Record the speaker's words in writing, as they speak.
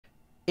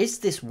Is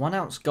this 1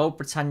 ounce Gold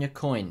Britannia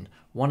coin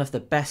one of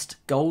the best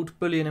gold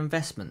bullion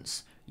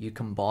investments you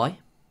can buy?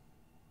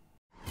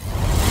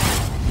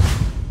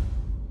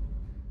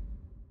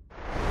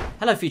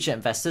 Hello future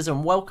investors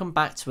and welcome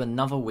back to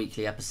another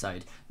weekly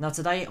episode. Now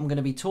today I'm going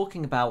to be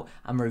talking about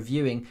and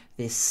reviewing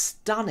this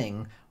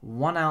stunning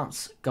 1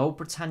 ounce Gold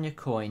Britannia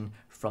coin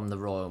from the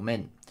Royal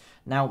Mint.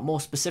 Now more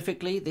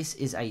specifically, this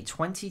is a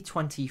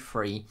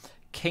 2023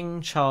 King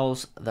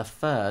Charles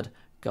III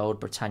Gold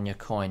Britannia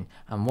coin,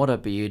 and what a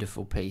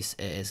beautiful piece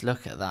it is.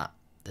 Look at that,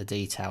 the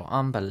detail,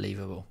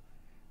 unbelievable.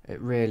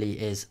 It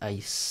really is a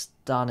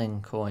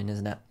stunning coin,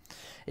 isn't it?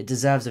 It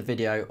deserves a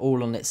video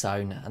all on its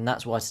own, and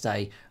that's why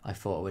today I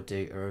thought I would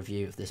do a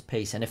review of this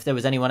piece. And if there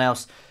was anyone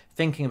else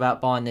thinking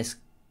about buying this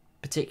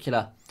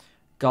particular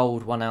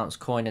gold 1 ounce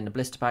coin in the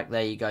blister pack,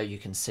 there you go, you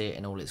can see it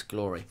in all its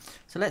glory.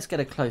 So let's get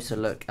a closer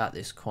look at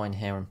this coin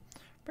here and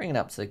bring it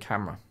up to the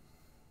camera.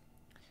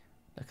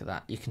 Look at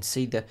that. You can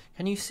see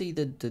can you see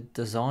the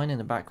design in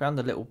the background,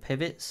 the little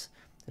pivots,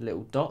 the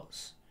little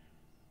dots?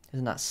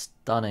 Isn't that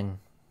stunning?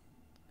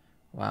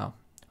 Wow.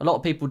 A lot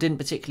of people didn't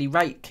particularly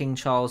rate King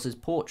Charles's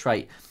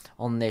portrait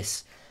on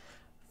this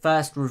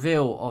first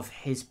reveal of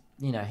his,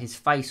 his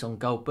face on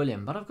gold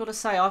bullion, but I've got to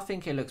say I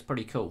think it looks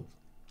pretty cool.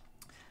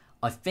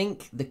 I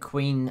think the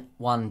Queen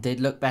one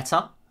did look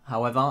better.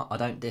 However, I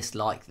don't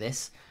dislike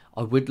this.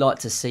 I would like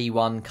to see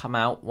one come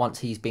out once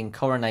he's been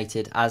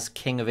coronated as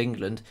King of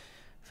England,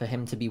 for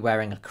him to be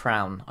wearing a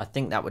crown. I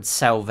think that would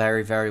sell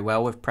very, very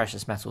well with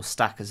precious metal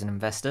stackers and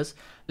investors.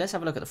 Let's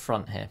have a look at the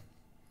front here.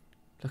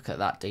 Look at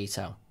that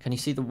detail. Can you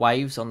see the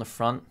waves on the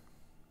front?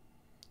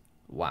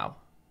 Wow.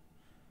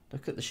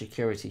 Look at the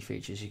security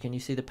features. Can you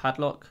see the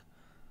padlock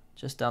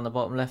just down the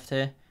bottom left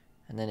here?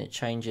 And then it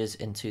changes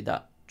into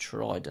that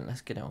trident. Let's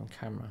get it on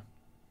camera.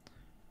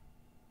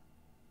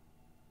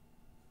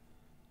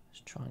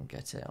 Let's try and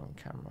get it on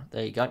camera.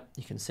 There you go.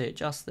 You can see it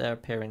just there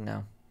appearing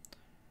now.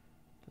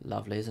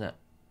 Lovely, isn't it?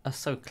 That's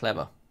so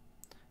clever.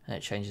 And it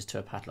changes to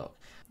a padlock.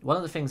 One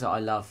of the things that I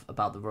love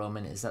about the Royal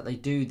Mint is that they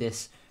do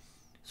this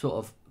sort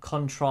of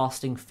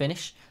contrasting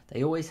finish.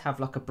 They always have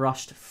like a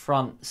brushed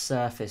front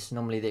surface,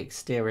 normally the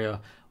exterior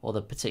or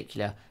the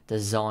particular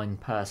design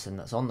person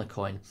that's on the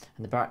coin,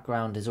 and the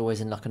background is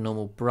always in like a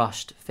normal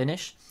brushed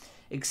finish,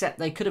 except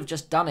they could have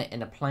just done it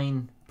in a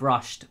plain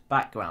brushed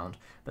background,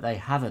 but they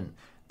haven't.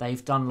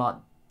 They've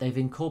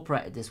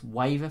incorporated this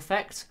wave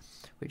effect,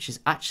 which is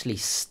actually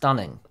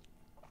stunning.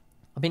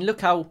 I mean,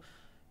 look how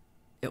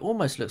it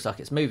almost looks like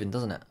it's moving,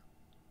 doesn't it?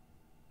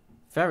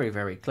 Very,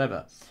 very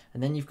clever.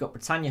 And then you've got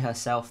Britannia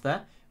herself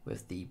there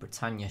with the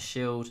Britannia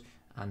shield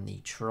and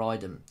the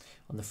trident.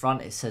 On the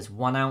front it says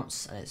 1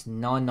 ounce and it's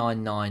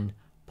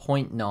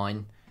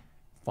 999.9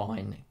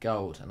 fine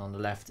gold. And on the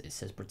left it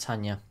says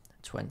Britannia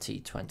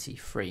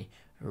 2023.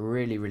 A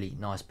really, really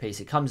nice piece.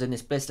 It comes in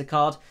this blister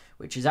card,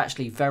 which is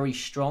actually very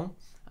strong.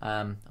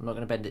 I'm not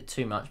going to bend it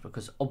too much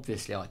because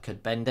obviously I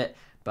could bend it,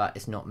 but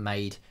it's not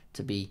made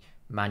to be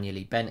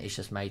manually bent. It's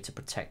just made to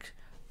protect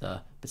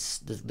the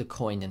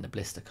coin in the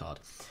blister card.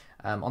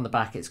 On the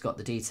back it's got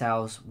the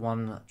details: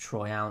 1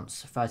 troy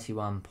ounce,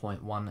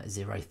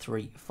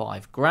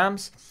 31.1035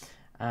 grams,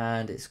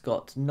 and it's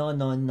got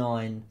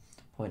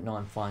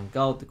 999.9 fine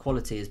gold. The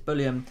quality is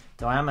bullion.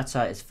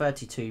 Diameter is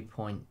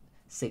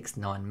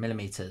 32.69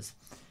 millimeters.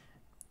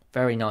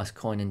 Very nice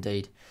coin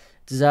indeed.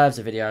 Deserves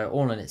a video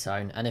all on its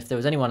own, and if there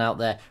was anyone out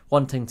there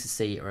wanting to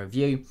see a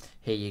review,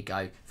 here you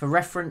go. For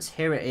reference,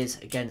 here it is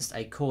against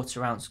a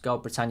 1/4 ounce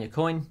Gold Britannia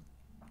coin.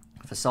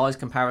 For size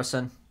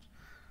comparison,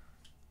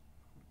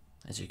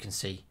 as you can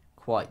see,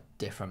 quite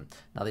different.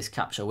 Now this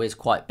capsule is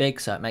quite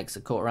big, so it makes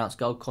the 1/4 ounce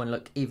gold coin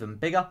look even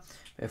bigger.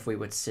 But if we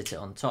were to sit it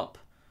on top,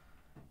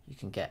 you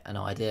can get an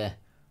idea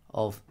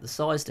of the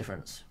size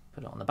difference.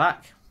 Put it on the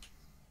back,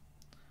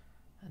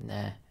 and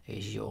there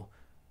is your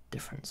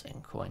difference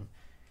in coin.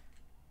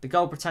 The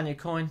Gold Britannia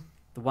coin,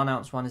 the 1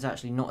 ounce one, is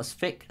actually not as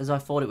thick as I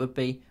thought it would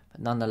be, but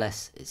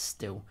nonetheless it's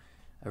still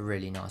a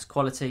really nice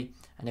quality.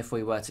 And if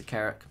we were to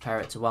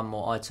compare it to one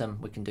more item,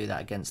 we can do that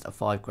against a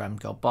 5 gram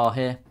gold bar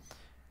here.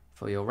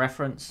 For your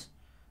reference,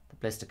 the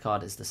blister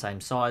card is the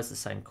same size, the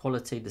same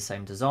quality, the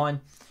same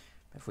design.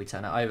 If we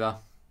turn it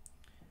over,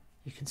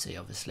 you can see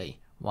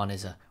obviously one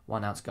is a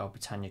 1 ounce Gold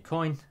Britannia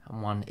coin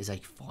and one is a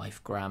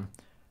 5 gram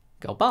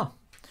gold bar.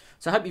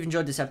 So I hope you've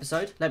enjoyed this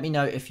episode. Let me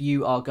know if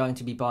you are going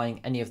to be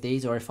buying any of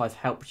these, or if I've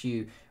helped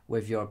you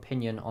with your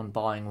opinion on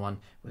buying one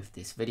with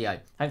this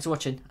video. Thanks for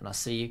watching, and I'll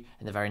see you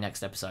in the very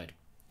next episode.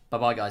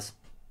 Bye-bye, guys.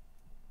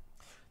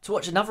 To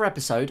watch another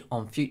episode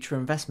on future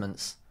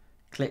investments,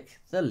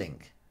 click the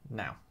link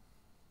now.